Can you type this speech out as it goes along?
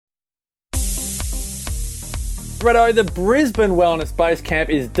Bretto, the Brisbane Wellness Base Camp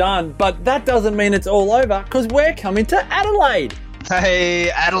is done, but that doesn't mean it's all over because we're coming to Adelaide.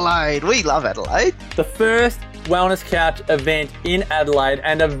 Hey, Adelaide. We love Adelaide. The first Wellness Couch event in Adelaide,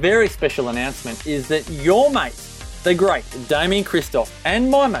 and a very special announcement is that your mate, the great Damien Christoph,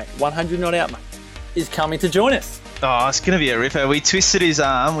 and my mate, 100 Not Out mate, is coming to join us. Oh, it's going to be a ripper. We twisted his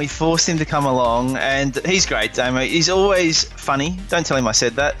arm, we forced him to come along, and he's great, Damo. He's always funny. Don't tell him I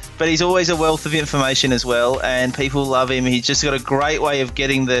said that. But he's always a wealth of information as well, and people love him. He's just got a great way of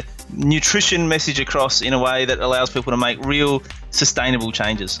getting the nutrition message across in a way that allows people to make real sustainable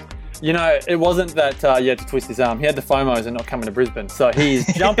changes. You know, it wasn't that he had to twist his arm. He had the FOMOs and not coming to Brisbane. So he's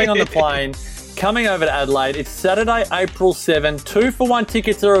jumping on the plane, coming over to Adelaide. It's Saturday, April 7. 2-for-1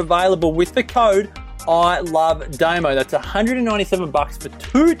 tickets are available with the code I Love Damo. That's $197 for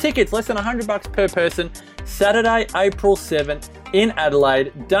 2 tickets, less than $100 per person. Saturday, April 7 in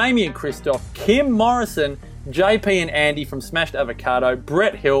Adelaide. Damien Christoph, Kim Morrison, JP and Andy from Smashed Avocado,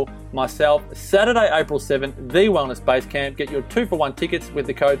 Brett Hill, myself. Saturday, April 7, the Wellness Base Camp. Get your 2-for-1 tickets with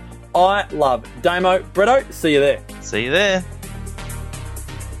the code I Love Damo. Bretto, see you there. See you there.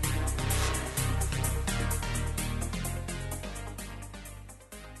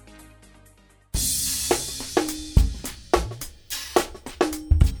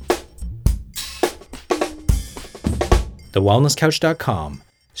 TheWellnessCouch.com,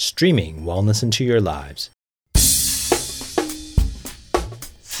 streaming wellness into your lives.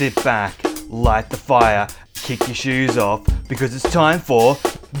 Sit back, light the fire, kick your shoes off, because it's time for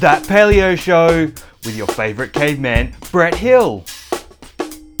That Paleo Show with your favourite caveman, Brett Hill.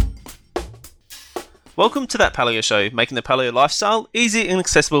 Welcome to That Paleo Show, making the paleo lifestyle easy and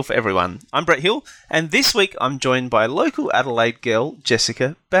accessible for everyone. I'm Brett Hill, and this week I'm joined by local Adelaide girl,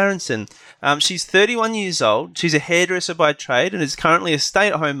 Jessica Barronson. She's 31 years old, she's a hairdresser by trade, and is currently a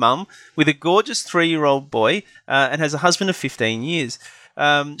stay-at-home mum with a gorgeous 3-year-old boy, and has a husband of 15 years.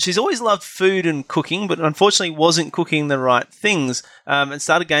 She's always loved food and cooking, but unfortunately wasn't cooking the right things, and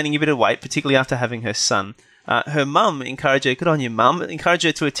started gaining a bit of weight, particularly after having her son. Her mum encouraged her, good on you mum, encouraged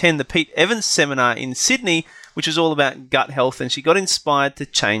her to attend the Pete Evans seminar in Sydney, which was all about gut health, and she got inspired to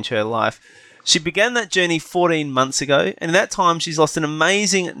change her life. She began that journey 14 months ago, and in that time she's lost an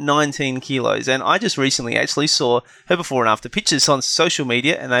amazing 19 kilos, and I just recently actually saw her before and after pictures on social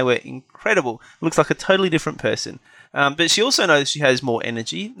media, and they were incredible. Looks like a totally different person. But she also knows she has more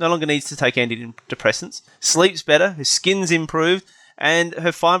energy, no longer needs to take antidepressants, sleeps better, her skin's improved, and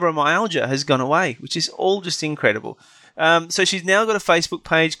her fibromyalgia has gone away, which is all just incredible. So she's now got a Facebook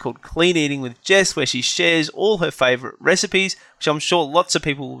page called Clean Eating with Jess, where she shares all her favourite recipes, which I'm sure lots of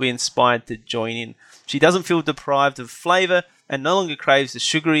people will be inspired to join in. She doesn't feel deprived of flavour and no longer craves the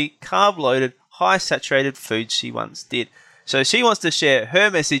sugary, carb-loaded, high-saturated foods she once did. So she wants to share her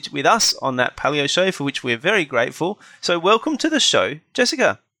message with us on That Paleo Show, for which we're very grateful. So welcome to the show,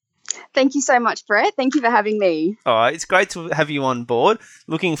 Jessica. Thank you so much, Brett. Thank you for having me. All right, it's great to have you on board.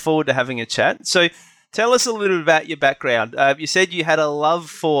 Looking forward to having a chat. So tell us a little bit about your background. You said you had a love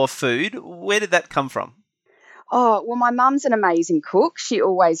for food. Where did that come from? Oh, well, my mum's an amazing cook. She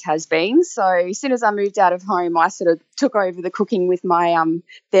always has been. So as soon as I moved out of home, I sort of took over the cooking with my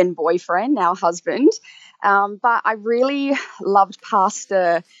then boyfriend, now husband. But I really loved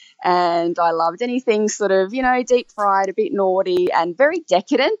pasta, and I loved anything sort of, deep fried, a bit naughty and very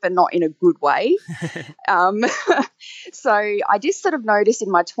decadent, but not in a good way. So I just sort of noticed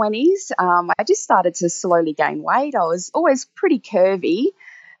in my 20s, I just started to slowly gain weight. I was always pretty curvy,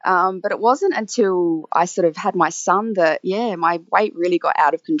 but it wasn't until I sort of had my son that, my weight really got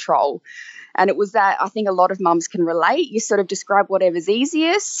out of control. And it was that I think a lot of mums can relate. You sort of describe whatever's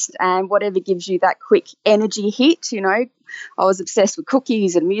easiest and whatever gives you that quick energy hit, I was obsessed with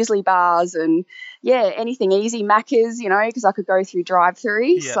cookies and muesli bars and, anything easy, Macca's, because I could go through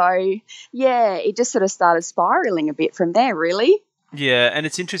drive-through. Yeah. So, it just sort of started spiraling a bit from there, really. Yeah, and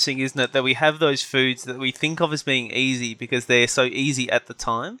it's interesting, isn't it, that we have those foods that we think of as being easy because they're so easy at the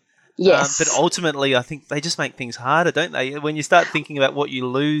time. Yes. But ultimately, I think they just make things harder, don't they? When you start thinking about what you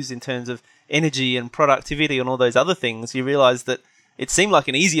lose in terms of energy and productivity and all those other things, you realise that it seemed like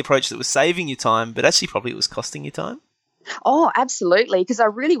an easy approach that was saving you time, but actually probably it was costing you time. Oh, absolutely, because I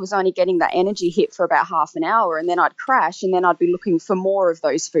really was only getting that energy hit for about half an hour, and then I'd crash, and then I'd be looking for more of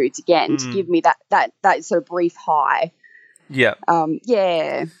those foods again to give me that sort of brief high. Yeah.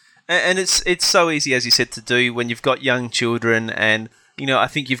 Yeah. And it's so easy, as you said, to do when you've got young children, and I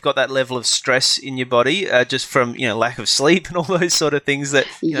think you've got that level of stress in your body just from lack of sleep and all those sort of things that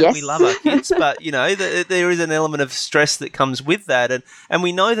yes. we love our kids, but there is an element of stress that comes with that, and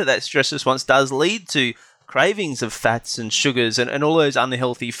we know that stress response does lead to cravings of fats and sugars and all those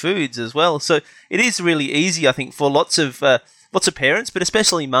unhealthy foods as well. So it is really easy, I think, for lots of parents, but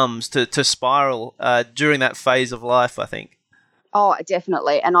especially mums, to spiral during that phase of life, I think. Oh,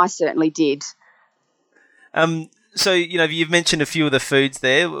 definitely, and I certainly did. So you've mentioned a few of the foods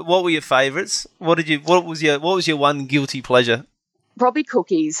there. What were your favourites? What was your one guilty pleasure? Probably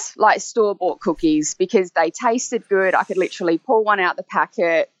cookies, like store-bought cookies, because they tasted good. I could literally pull one out the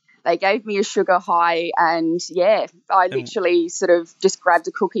packet. They gave me a sugar high, and I literally sort of just grabbed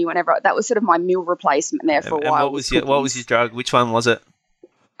a cookie whenever. That was sort of my meal replacement there for a while. What was your drug? Which one was it?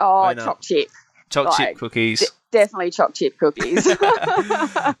 Oh, choc chip. Choc chip cookies. Definitely choc chip cookies.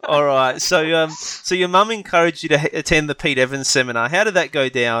 All right. So your mum encouraged you to attend the Pete Evans seminar. How did that go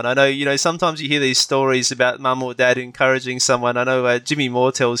down? I know, sometimes you hear these stories about mum or dad encouraging someone. I know Jimmy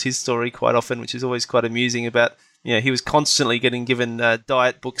Moore tells his story quite often, which is always quite amusing about, he was constantly getting given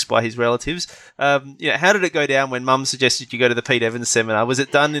diet books by his relatives. How did it go down when mum suggested you go to the Pete Evans seminar? Was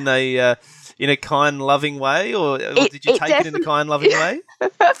it done in a kind, loving way, or did you take it in a kind, loving way?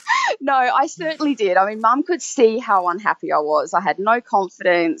 No, I certainly did. I mean, Mum could see how unhappy I was. I had no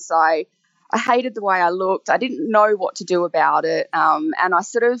confidence. I hated the way I looked. I didn't know what to do about it, and I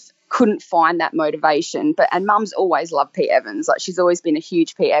sort of couldn't find that motivation. And Mum's always loved Pete Evans. Like, she's always been a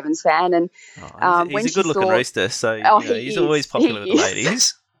huge Pete Evans fan. And he's a good-looking rooster, so he's always popular with the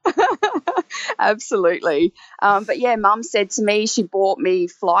ladies. Absolutely. But yeah, Mum said to me, she bought me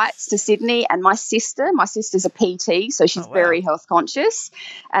flights to Sydney, and my sister's a PT, so she's very health conscious,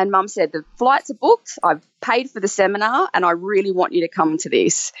 and Mum said the flights are booked, I've paid for the seminar, and I really want you to come to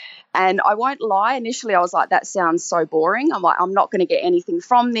this. And I won't lie, initially I was like, that sounds so boring. I'm like, I'm not going to get anything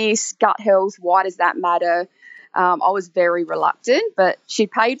from this. Gut health, why does that matter? I was very reluctant, but she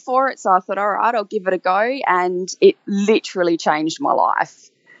paid for it, so I thought, all right, I'll give it a go, and it literally changed my life.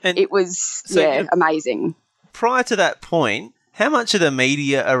 And it was, amazing. Prior to that point, how much of the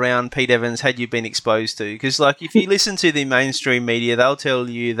media around Pete Evans had you been exposed to? Because, if you listen to the mainstream media, they'll tell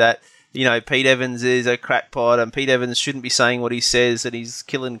you that, Pete Evans is a crackpot and Pete Evans shouldn't be saying what he says and he's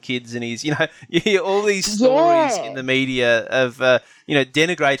killing kids and you hear all these stories in the media of,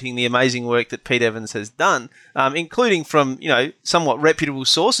 denigrating the amazing work that Pete Evans has done, including from, somewhat reputable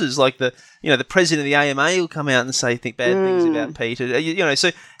sources like the president of the AMA will come out and say bad things about Pete.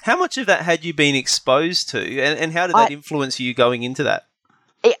 So how much of that had you been exposed to and how did that influence you going into that?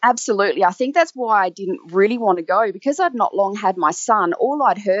 Absolutely. I think that's why I didn't really want to go, because I'd not long had my son. All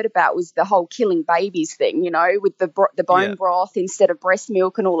I'd heard about was the whole killing babies thing, with the bone broth instead of breast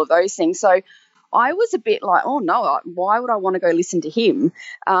milk and all of those things. So I was a bit like, oh no, why would I want to go listen to him?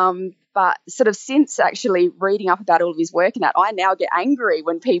 But sort of since actually reading up about all of his work and that, I now get angry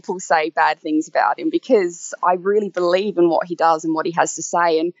when people say bad things about him, because I really believe in what he does and what he has to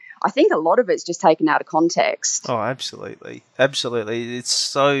say. And I think a lot of it's just taken out of context. Oh, absolutely. Absolutely. It's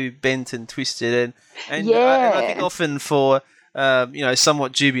so bent and twisted. And I think often for,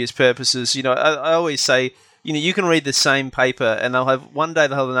 somewhat dubious purposes, I always say, you can read the same paper and one day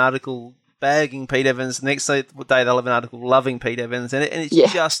they'll have an article bagging Pete Evans, the next day they'll have an article loving Pete Evans, and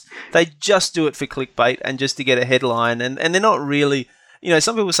it's they just do it for clickbait and just to get a headline, and they're not really,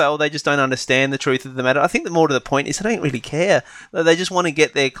 some people say, they just don't understand the truth of the matter. I think the more to the point is they don't really care. They just want to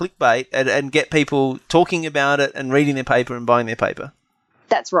get their clickbait and get people talking about it and reading their paper and buying their paper.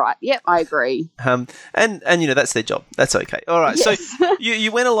 That's right. Yep, I agree. And that's their job. That's okay. All right. Yes. So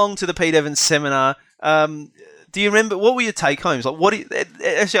you went along to the Pete Evans seminar. Do you remember, what were your take-homes?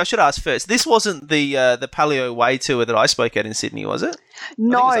 Actually, I should ask first. This wasn't the Paleo Way tour that I spoke at in Sydney, was it?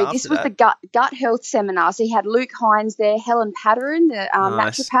 No, this was the gut health seminar. So you had Luke Hines there, Helen Patteran, the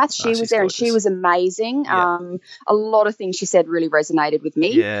naturopath. She was there, gorgeous. And she was amazing. Yeah. A lot of things she said really resonated with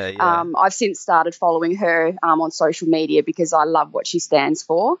me. Yeah. I've since started following her on social media because I love what she stands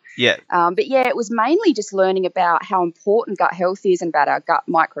for. Yeah. But it was mainly just learning about how important gut health is and about our gut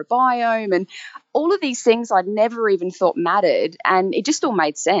microbiome and all of these things I'd never even thought mattered, and it just all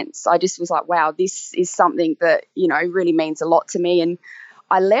made sense. I just was like, wow, this is something that, really means a lot to me. And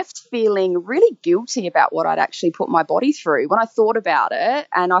I left feeling really guilty about what I'd actually put my body through when I thought about it.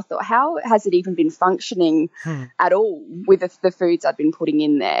 And I thought, how has it even been functioning at all with the foods I'd been putting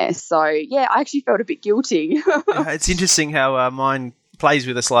in there? So, I actually felt a bit guilty. It's interesting how mine plays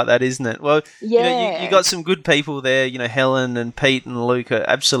with us like that, isn't it? Well, you got some good people there. Helen and Pete and Luke are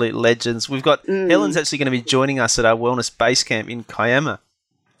absolute legends. We've got Helen's actually going to be joining us at our wellness base camp in Kiama.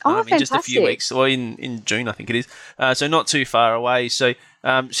 In just a few weeks, or in June, I think it is. So not too far away. So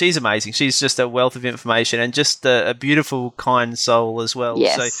she's amazing. She's just a wealth of information and just a beautiful, kind soul as well.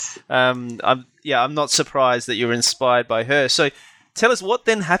 Yes. So I'm not surprised that you're inspired by her. So tell us what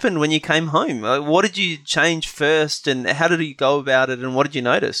then happened when you came home. What did you change first, and how did you go about it, and what did you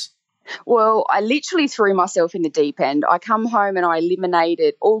notice? Well, I literally threw myself in the deep end. I come home and I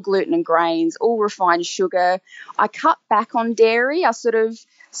eliminated all gluten and grains, all refined sugar. I cut back on dairy. I sort of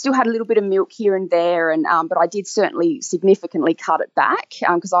still had a little bit of milk here and there, and but I did certainly significantly cut it back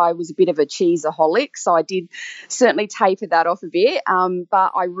because I was a bit of a cheeseaholic, so I did certainly taper that off a bit.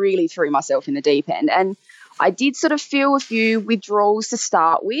 But I really threw myself in the deep end, and I did sort of feel a few withdrawals to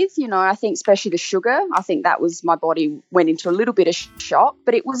start with. You know, I think especially the sugar. I think that was, my body went into a little bit of shock,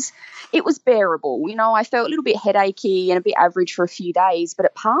 but it was bearable. You know, I felt a little bit headachy and a bit average for a few days, but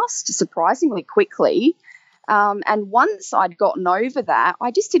it passed surprisingly quickly. And once I'd gotten over that,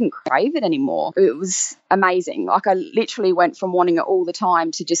 I just didn't crave it anymore. It was amazing. Like, I literally went from wanting it all the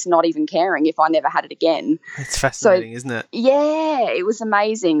time to just not even caring if I never had it again. It's fascinating, isn't it? Yeah, it was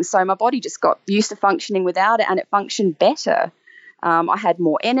amazing. So my body just got used to functioning without it, and it functioned better. I had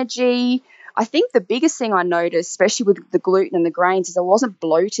more energy. I think the biggest thing I noticed, especially with the gluten and the grains, is I wasn't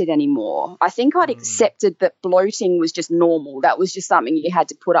bloated anymore. I think I'd accepted that bloating was just normal. That was just something you had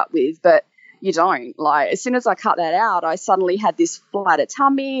to put up with, but you don't. Like, as soon as I cut that out, I suddenly had this flatter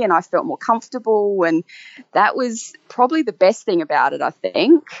tummy and I felt more comfortable, and that was probably the best thing about it, I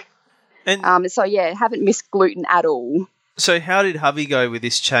think. And so yeah, haven't missed gluten at all. So how did hubby go with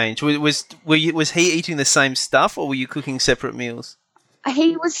this change? Was he eating the same stuff, or were you cooking separate meals?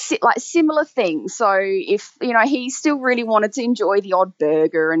 He was like similar things. So if, you know, he still really wanted to enjoy the odd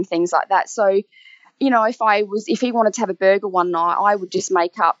burger and things like that. So, you know, if he wanted to have a burger one night, I would just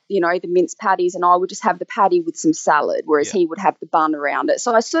make up, you know, the minced patties, and I would just have the patty with some salad, whereas he would have the bun around it.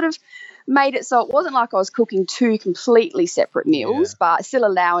 So I sort of made it so it wasn't like I was cooking two completely separate meals, but still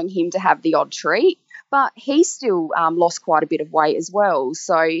allowing him to have the odd treat. But he still lost quite a bit of weight as well.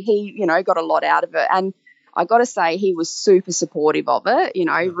 So he, you know, got a lot out of it. And I got to say, he was super supportive of it, you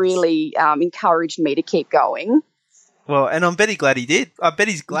know, really encouraged me to keep going. Well, and I'm glad he did. I bet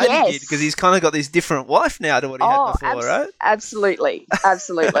he's glad he did, because he's kind of got this different wife now to what he had before, right? Absolutely.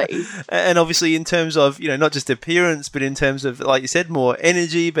 And obviously in terms of, you know, not just appearance, but in terms of, like you said, more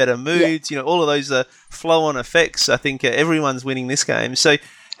energy, better moods, you know, all of those flow-on effects. I think everyone's winning this game. So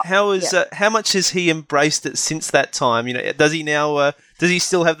how much has he embraced it since that time? You know, does he now, does he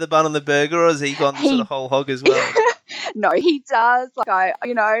still have the bun on the burger, or has he gone sort of whole hog as well? No, he does. Like,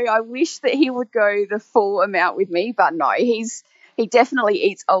 I wish that he would go the full amount with me, but no, he definitely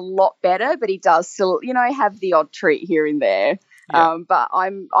eats a lot better, but he does still, you know, have the odd treat here and there. Yeah. But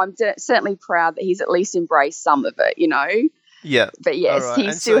I'm certainly proud that he's at least embraced some of it, you know. Yeah. But yes, right.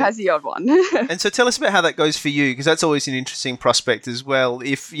 He still has the odd one. And so tell us about how that goes for you, because that's always an interesting prospect as well.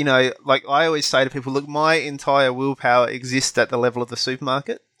 If, you know, like I always say to people, look, my entire willpower exists at the level of the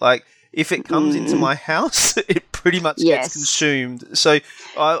supermarket. Like, if it comes into my house, it pretty much gets consumed. So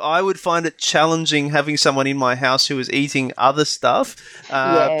I would find it challenging having someone in my house who is eating other stuff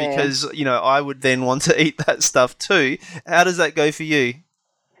because, you know, I would then want to eat that stuff too. How does that go for you?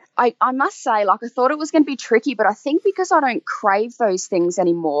 I must say, like, I thought it was going to be tricky, but I think because I don't crave those things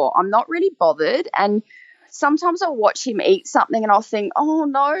anymore, I'm not really bothered. And sometimes I'll watch him eat something and I'll think, oh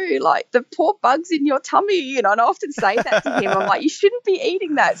no, like the poor bugs in your tummy, you know, and I often say that to him. I'm like, you shouldn't be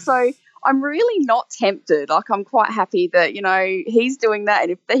eating that. So I'm really not tempted. Like, I'm quite happy that, you know, he's doing that.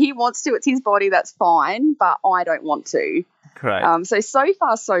 And if he wants to, it's his body, that's fine, but I don't want to. Great. So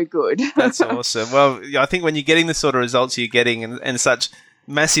far, so good. That's awesome. Well, I think when you're getting the sort of results you're getting and such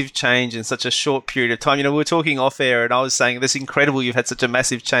massive change in such a short period of time. You know, we were talking off air and I was saying this incredible you've had such a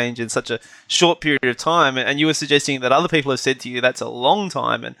massive change in such a short period of time, and you were suggesting that other people have said to you that's a long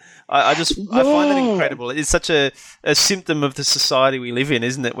time, and I find that incredible. It's such a symptom of the society we live in,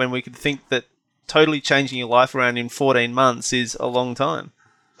 isn't it, when we could think that totally changing your life around in 14 months is a long time.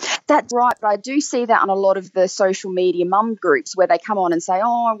 That's right, but I do see that on a lot of the social media mum groups where they come on and say,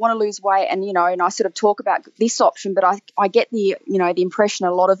 oh, I want to lose weight, and, you know, and I sort of talk about this option, but I get the, you know, the impression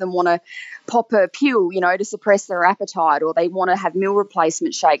a lot of them want to pop a pill, you know, to suppress their appetite, or they want to have meal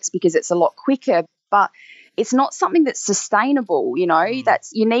replacement shakes because it's a lot quicker, but it's not something that's sustainable, you know.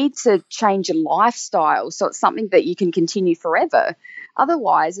 You need to change your lifestyle so it's something that you can continue forever.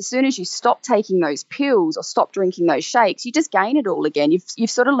 Otherwise, as soon as you stop taking those pills or stop drinking those shakes, you just gain it all again. You've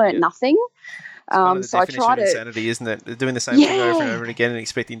sort of learnt nothing. So I try to insanity, isn't it? Doing the same thing over and over again and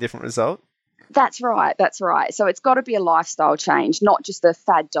expecting a different result. That's right. So it's got to be a lifestyle change, not just a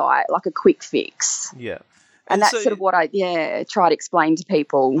fad diet, like a quick fix. Yeah. And that's sort of what I try to explain to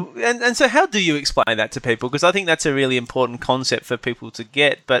people. And so how do you explain that to people? Because I think that's a really important concept for people to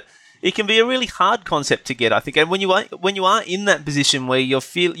get, but it can be a really hard concept to get, I think. And when you are in that position where you're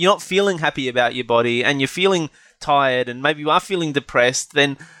not feeling happy about your body and you're feeling tired and maybe you are feeling depressed,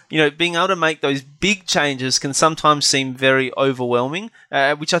 then, being able to make those big changes can sometimes seem very overwhelming,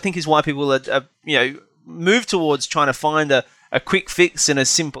 which I think is why people are move towards trying to find a quick fix and a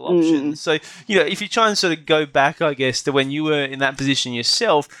simple option. So, if you try and sort of go back, I guess, to when you were in that position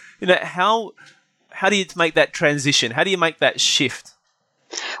yourself, how do you make that transition? How do you make that shift?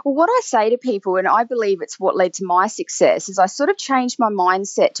 Well, what I say to people, and I believe it's what led to my success, is I sort of changed my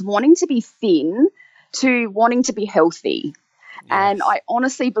mindset to wanting to be thin to wanting to be healthy. Yes. And I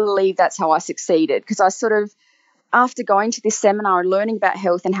honestly believe that's how I succeeded, because I sort of, after going to this seminar and learning about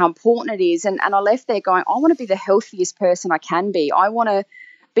health and how important it is, and I left there going, I want to be the healthiest person I can be. I want to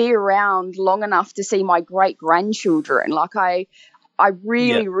be around long enough to see my great-grandchildren. Like I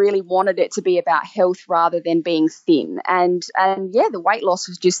really wanted it to be about health rather than being thin. And the weight loss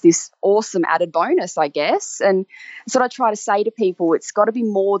was just this awesome added bonus, I guess. And that's what I try to say to people. It's got to be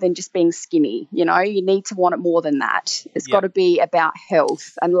more than just being skinny. You need to want it more than that. It's got to be about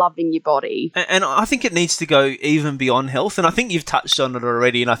health and loving your body. And I think it needs to go even beyond health. And I think you've touched on it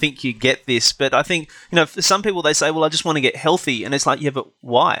already, and I think you get this. But I think, for some people, they say, well, I just want to get healthy. And it's like, yeah, but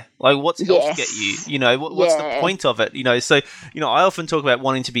why? Like, what's health get you? What's the point of it? So, I often talk about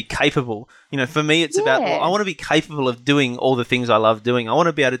wanting to be capable. For me, it's about, well, I want to be capable of doing all the things I love doing. I want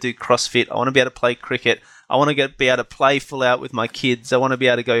to be able to do CrossFit. I want to be able to play cricket. I want to be able to play full out with my kids. I want to be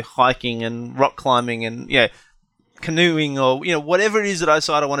able to go hiking and rock climbing and, canoeing or, whatever it is that I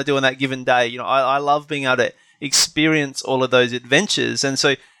decide I want to do on that given day. I love being able to experience all of those adventures. And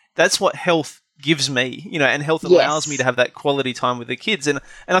so that's what health gives me, and health allows me to have that quality time with the kids. And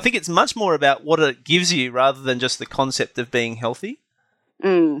I think it's much more about what it gives you rather than just the concept of being healthy.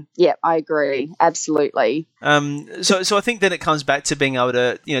 Yeah, I agree. Absolutely. So I think then it comes back to being able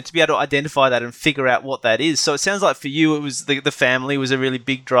to, to be able to identify that and figure out what that is. So it sounds like for you, it was the family was a really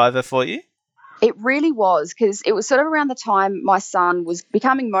big driver for you. It really was, because it was sort of around the time my son was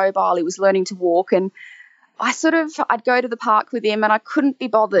becoming mobile. He was learning to walk, and I'd go to the park with him, and I couldn't be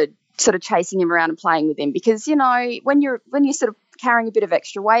bothered sort of chasing him around and playing with him, because, when you're sort of carrying a bit of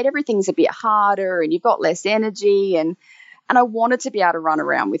extra weight, everything's a bit harder and you've got less energy, and I wanted to be able to run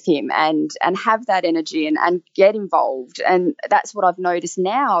around with him and have that energy and get involved. And that's what I've noticed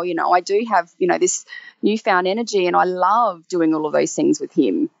now. I do have, this newfound energy, and I love doing all of those things with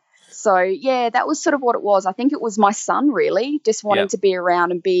him. So, yeah, that was sort of what it was. I think it was my son, really, just wanting to be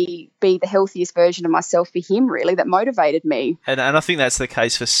around and be the healthiest version of myself for him, really, that motivated me. And I think that's the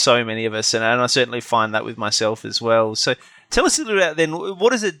case for so many of us, and I certainly find that with myself as well. So tell us a little about then,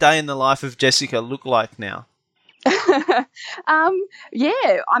 what does a day in the life of Jessica look like now? As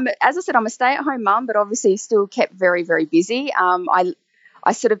I said, I'm a stay-at-home mum, but obviously still kept very, very busy.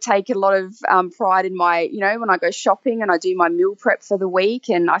 I sort of take a lot of pride in my, when I go shopping and I do my meal prep for the week,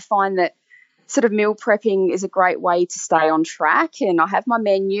 and I find that sort of meal prepping is a great way to stay on track. And I have my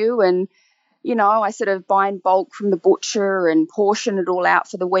menu, and I sort of buy in bulk from the butcher and portion it all out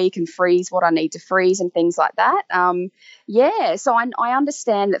for the week and freeze what I need to freeze and things like that. So I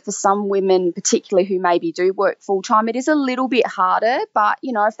understand that for some women, particularly who maybe do work full-time, it is a little bit harder. But,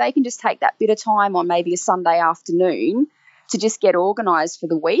 if they can just take that bit of time on maybe a Sunday afternoon to just get organised for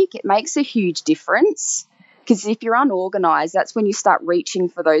the week, it makes a huge difference. Because if you're unorganised, that's when you start reaching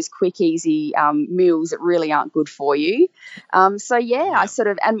for those quick, easy meals that really aren't good for you. I sort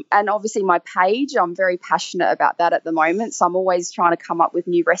of, and obviously my page, I'm very passionate about that at the moment. So I'm always trying to come up with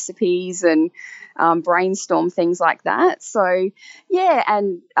new recipes and brainstorm things like that. So, yeah,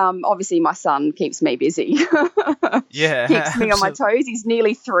 and obviously my son keeps me busy. Yeah. Keeps me on my toes. He's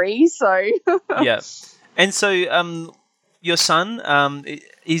nearly 3, so. Yeah. And so your son,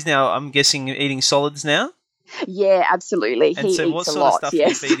 he's now, I'm guessing, eating solids now? Yeah, absolutely. And he so eats what a sort lot, of stuff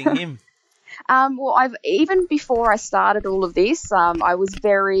yes. are you feeding him? Well, even before I started all of this, I was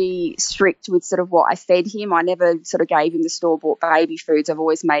very strict with sort of what I fed him. I never sort of gave him the store-bought baby foods. I've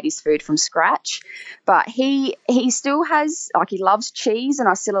always made his food from scratch. But he still has, like, he loves cheese, and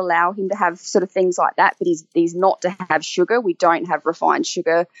I still allow him to have sort of things like that, but he's not to have sugar. We don't have refined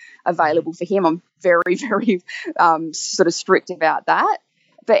sugar available for him. I'm very, very sort of strict about that.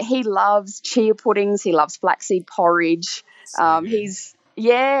 But he loves chia puddings. He loves flaxseed porridge. He's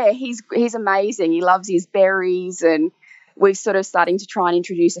amazing. He loves his berries, and we're sort of starting to try and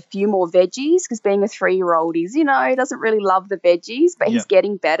introduce a few more veggies, because being a 3-year-old is, he doesn't really love the veggies, but he's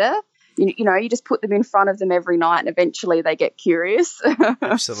getting better. You just put them in front of them every night, and eventually they get curious.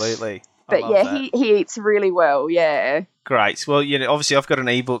 Absolutely. But yeah, he eats really well, yeah. Great. Well, obviously I've got an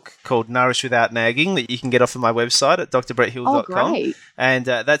ebook called Nourish Without Nagging that you can get off of my website at drbretthill.com. Oh, great. And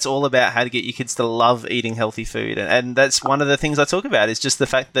that's all about how to get your kids to love eating healthy food. And that's one of the things I talk about, is just the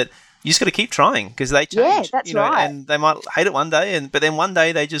fact that you just got to keep trying because they change. Yeah, that's right. And they might hate it one day, but then one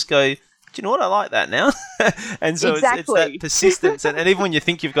day they just go, do you know what? I like that now. And so it's that persistence. And even when you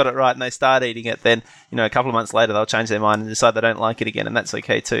think you've got it right and they start eating it, then, a couple of months later, they'll change their mind and decide they don't like it again. And that's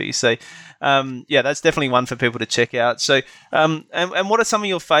okay too. So, that's definitely one for people to check out. So, and what are some of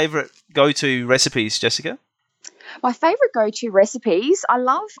your favourite go-to recipes, Jessica? My favourite go-to recipes, I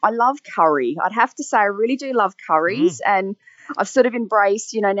love curry. I'd have to say I really do love curries, and I've sort of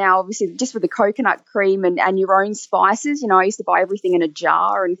embraced, now obviously just with the coconut cream and your own spices. I used to buy everything in a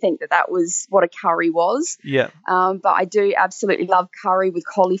jar and think that was what a curry was. Yeah. But I do absolutely love curry with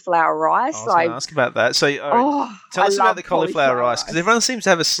cauliflower rice. I was going to ask about that. So tell us about the cauliflower rice, because everyone seems to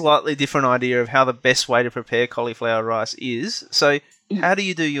have a slightly different idea of how the best way to prepare cauliflower rice is. So how do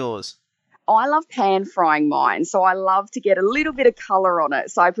you do yours? I love pan frying mine, so I love to get a little bit of colour on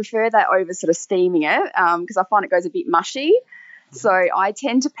it. So I prefer that over sort of steaming it because I find it goes a bit mushy. So I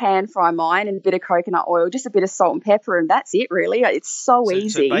tend to pan fry mine in a bit of coconut oil, just a bit of salt and pepper, and that's it really. It's so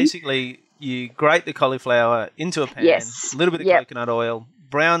easy. So basically you grate the cauliflower into a pan, a little bit of coconut oil,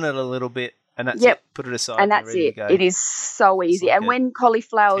 brown it a little bit, and that's it. Put it aside. And that's it. It is so easy. Like, and when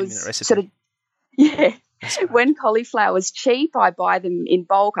cauliflower's when cauliflower's cheap, I buy them in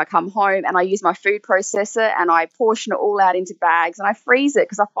bulk. I come home and I use my food processor and I portion it all out into bags and I freeze it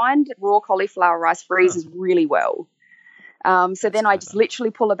because I find raw cauliflower rice freezes really well. So then I just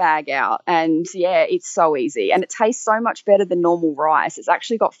literally pull a bag out and, it's so easy. And it tastes so much better than normal rice. It's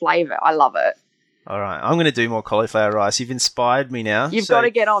actually got flavour. I love it. All right. I'm going to do more cauliflower rice. You've inspired me now. You've got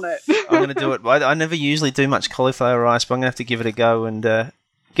to get on it. I'm going to do it. I never usually do much cauliflower rice, but I'm going to have to give it a go and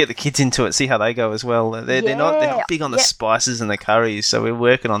get the kids into it, see how they go as well. They're not big on the spices and the curries, so we're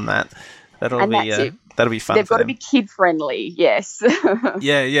working on that. That'll be fun. They've got to be kid friendly, yes.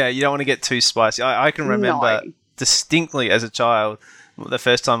 Yeah. You don't want to get too spicy. I can remember distinctly as a child the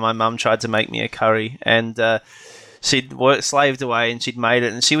first time my mum tried to make me a curry, and she'd slaved away and she'd made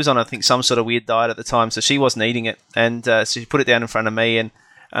it, and she was on, I think, some sort of weird diet at the time, so she wasn't eating it, and so she put it down in front of me, and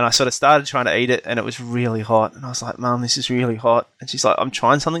I sort of started trying to eat it, and it was really hot. And I was like, Mum, this is really hot. And she's like, I'm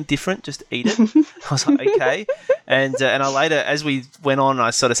trying something different. Just eat it. I was like, okay. And I later, as we went on,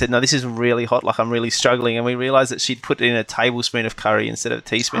 I sort of said, no, this is really hot. Like, I'm really struggling. And we realised that she'd put in a tablespoon of curry instead of a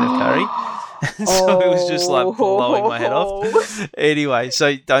teaspoon of curry. And so it was just like blowing my head off. Anyway,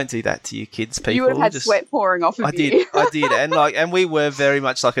 so don't do that to your kids, people. You would have had sweat pouring off of you. I did. And we were very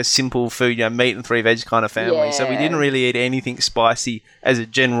much like a simple food, meat and 3 veg kind of family. Yeah. So we didn't really eat anything spicy as a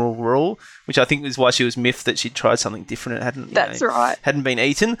general rule, which I think is why she was miffed that she'd tried something different. It hadn't been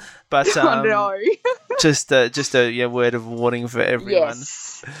eaten. But no. just a word of warning for everyone. Yes.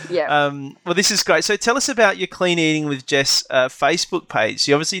 Yeah. Well, this is great. So tell us about your Clean Eating with Jess Facebook page.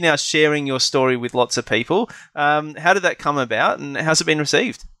 You're obviously now sharing your story with lots of people. How did that come about, and how's it been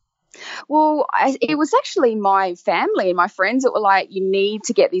received? Well, it was actually my family and my friends that were like, you need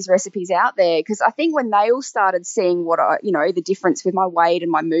to get these recipes out there, because I think when they all started seeing what the difference with my weight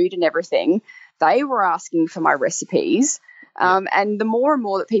and my mood and everything, they were asking for my recipes. And the more and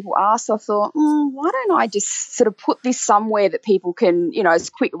more that people asked, I thought, why don't I just sort of put this somewhere that people can, as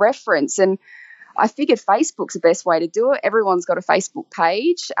a quick reference? And I figured Facebook's the best way to do it. Everyone's got a Facebook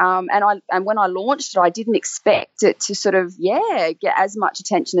page. And when I launched it, I didn't expect it to sort of, get as much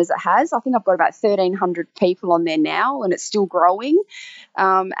attention as it has. I think I've got about 1,300 people on there now, and it's still growing.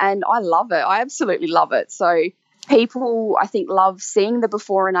 And I love it. I absolutely love it. So people, I think, love seeing the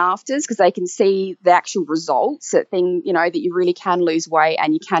before and afters because they can see the actual results, that you really can lose weight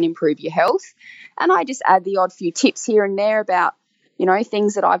and you can improve your health. And I just add the odd few tips here and there about,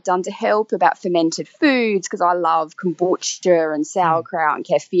 things that I've done to help, about fermented foods, because I love kombucha and sauerkraut and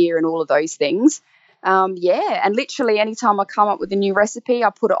kefir and all of those things. And literally anytime I come up with a new recipe, I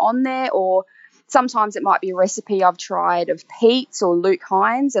put it on there, or sometimes it might be a recipe I've tried of Pete's or Luke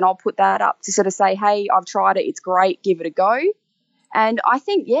Hines, and I'll put that up to sort of say, hey, I've tried it, it's great, give it a go. And I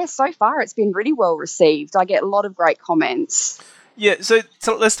think, so far it's been really well received. I get a lot of great comments. Yeah, so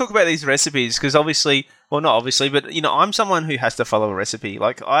let's talk about these recipes, because not obviously, but, I'm someone who has to follow a recipe.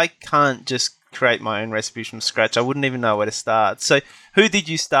 Like, I can't just create my own recipes from scratch. I wouldn't even know where to start. So who did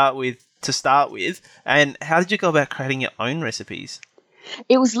you start with, and how did you go about creating your own recipes?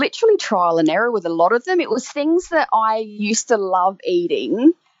 It was literally trial and error with a lot of them. It was things that I used to love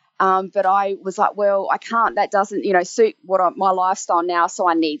eating, but I was like, well, I can't, that doesn't, suit my lifestyle now, so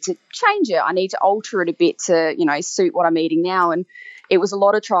I need to change it. I need to alter it a bit to, suit what I'm eating now. And it was a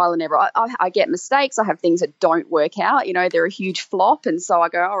lot of trial and error. I get mistakes. I have things that don't work out. They're a huge flop. And so I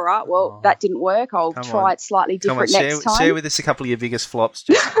go, all right, well, that didn't work. I'll try it slightly different next time. Share with us a couple of your biggest flops,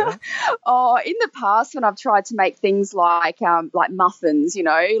 Jessica. In the past, when I've tried to make things like muffins,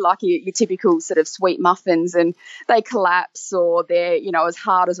 like your typical sort of sweet muffins, and they collapse, or they're, as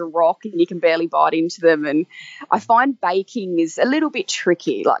hard as a rock and you can barely bite into them. And I find baking is a little bit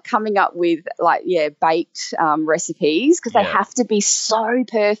tricky, like coming up with baked recipes, because they have to be so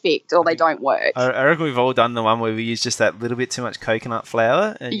perfect or they don't work. I reckon we've all done the one where we use just that little bit too much coconut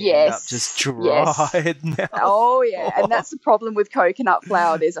flour and you end up just dried now. Oh, yeah. And that's the problem with coconut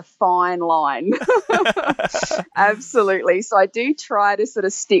flour. There's a fine line. Absolutely. So I do try to sort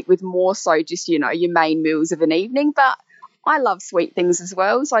of stick with more so just, your main meals of an evening. But I love sweet things as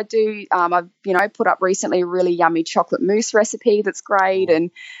well. So I do, I've, put up recently a really yummy chocolate mousse recipe that's great.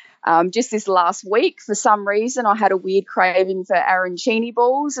 And just this last week, for some reason, I had a weird craving for arancini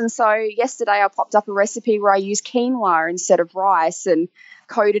balls. And so yesterday I popped up a recipe where I used quinoa instead of rice and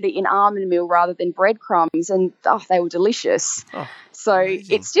coated it in almond meal rather than breadcrumbs. And they were delicious. So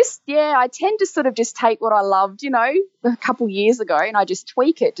amazing. It's just, I tend to sort of just take what I loved, a couple years ago, and I just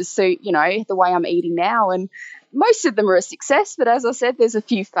tweak it to suit, the way I'm eating now. And most of them are a success. But as I said, there's a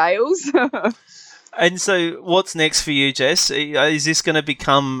few fails. And so what's next for you, Jess? Is this going to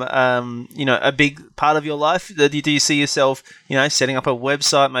become, a big part of your life? Do you see yourself, setting up a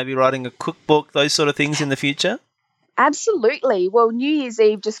website, maybe writing a cookbook, those sort of things in the future? Absolutely. Well, New Year's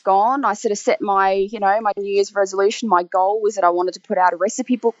Eve just gone, I sort of set my, my New Year's resolution. My goal was that I wanted to put out a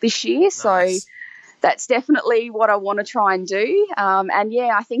recipe book this year. Nice. So that's definitely what I want to try and do.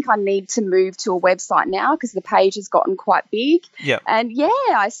 I think I need to move to a website now because the page has gotten quite big. Yep. And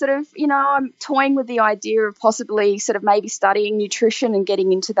I sort of, I'm toying with the idea of possibly sort of maybe studying nutrition and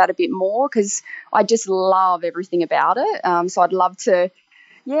getting into that a bit more, because I just love everything about it. So I'd love to,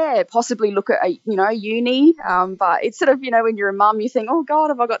 possibly look at, uni. But it's sort of, when you're a mum, you think, oh, God,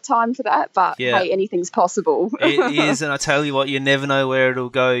 have I got time for that? But, hey, anything's possible. It is, and I tell you what, you never know where it'll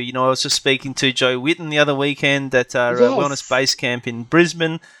go. I was just speaking to Joe Witten the other weekend at our Wellness Base Camp in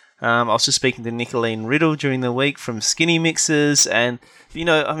Brisbane. I was just speaking to Nicolene Riddle during the week from Skinny Mixers, and,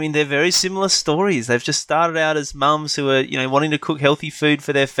 they're very similar stories. They've just started out as mums who are, wanting to cook healthy food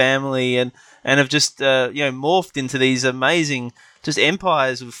for their family and have just, morphed into these amazing just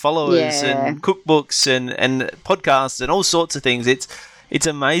empires with followers and cookbooks and podcasts and all sorts of things. It's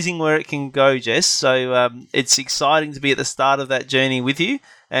amazing where it can go, Jess. So it's exciting to be at the start of that journey with you.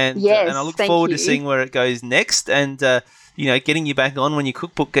 And I look forward to seeing where it goes next. And, getting you back on when your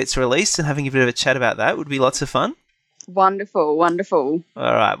cookbook gets released and having a bit of a chat about that would be lots of fun. Wonderful, wonderul.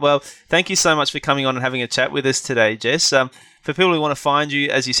 All right. Well, thank you so much for coming on and having a chat with us today, Jess. For people who want to find you,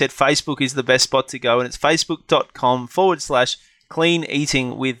 as you said, Facebook is the best spot to go, and it's facebook.com/Clean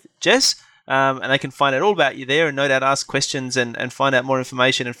Eating with Jess. And they can find out all about you there and no doubt ask questions and find out more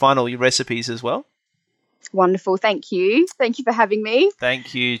information and find all your recipes as well. Wonderful. Thank you. Thank you for having me.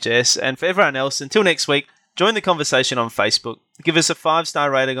 Thank you, Jess. And for everyone else, until next week, join the conversation on Facebook. Give us a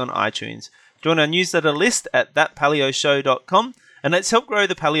 5-star rating on iTunes. Join our newsletter list at thatpaleoshow.com, and let's help grow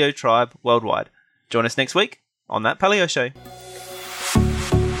the paleo tribe worldwide. Join us next week on That Paleo Show.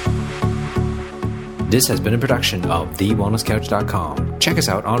 This has been a production of TheWellnessCouch.com. Check us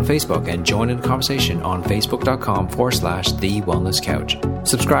out on Facebook and join in the conversation on Facebook.com/TheWellnessCouch.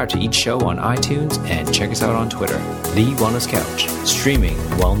 Subscribe to each show on iTunes and check us out on Twitter. The Wellness Couch, streaming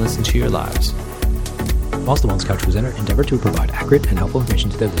wellness into your lives. Whilst the Wellness Couch presenter endeavor to provide accurate and helpful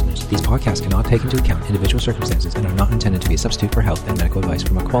information to their listeners, these podcasts cannot take into account individual circumstances and are not intended to be a substitute for health and medical advice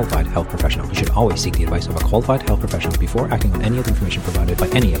from a qualified health professional. You should always seek the advice of a qualified health professional before acting on any of the information provided by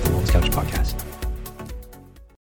any of the Wellness Couch podcasts.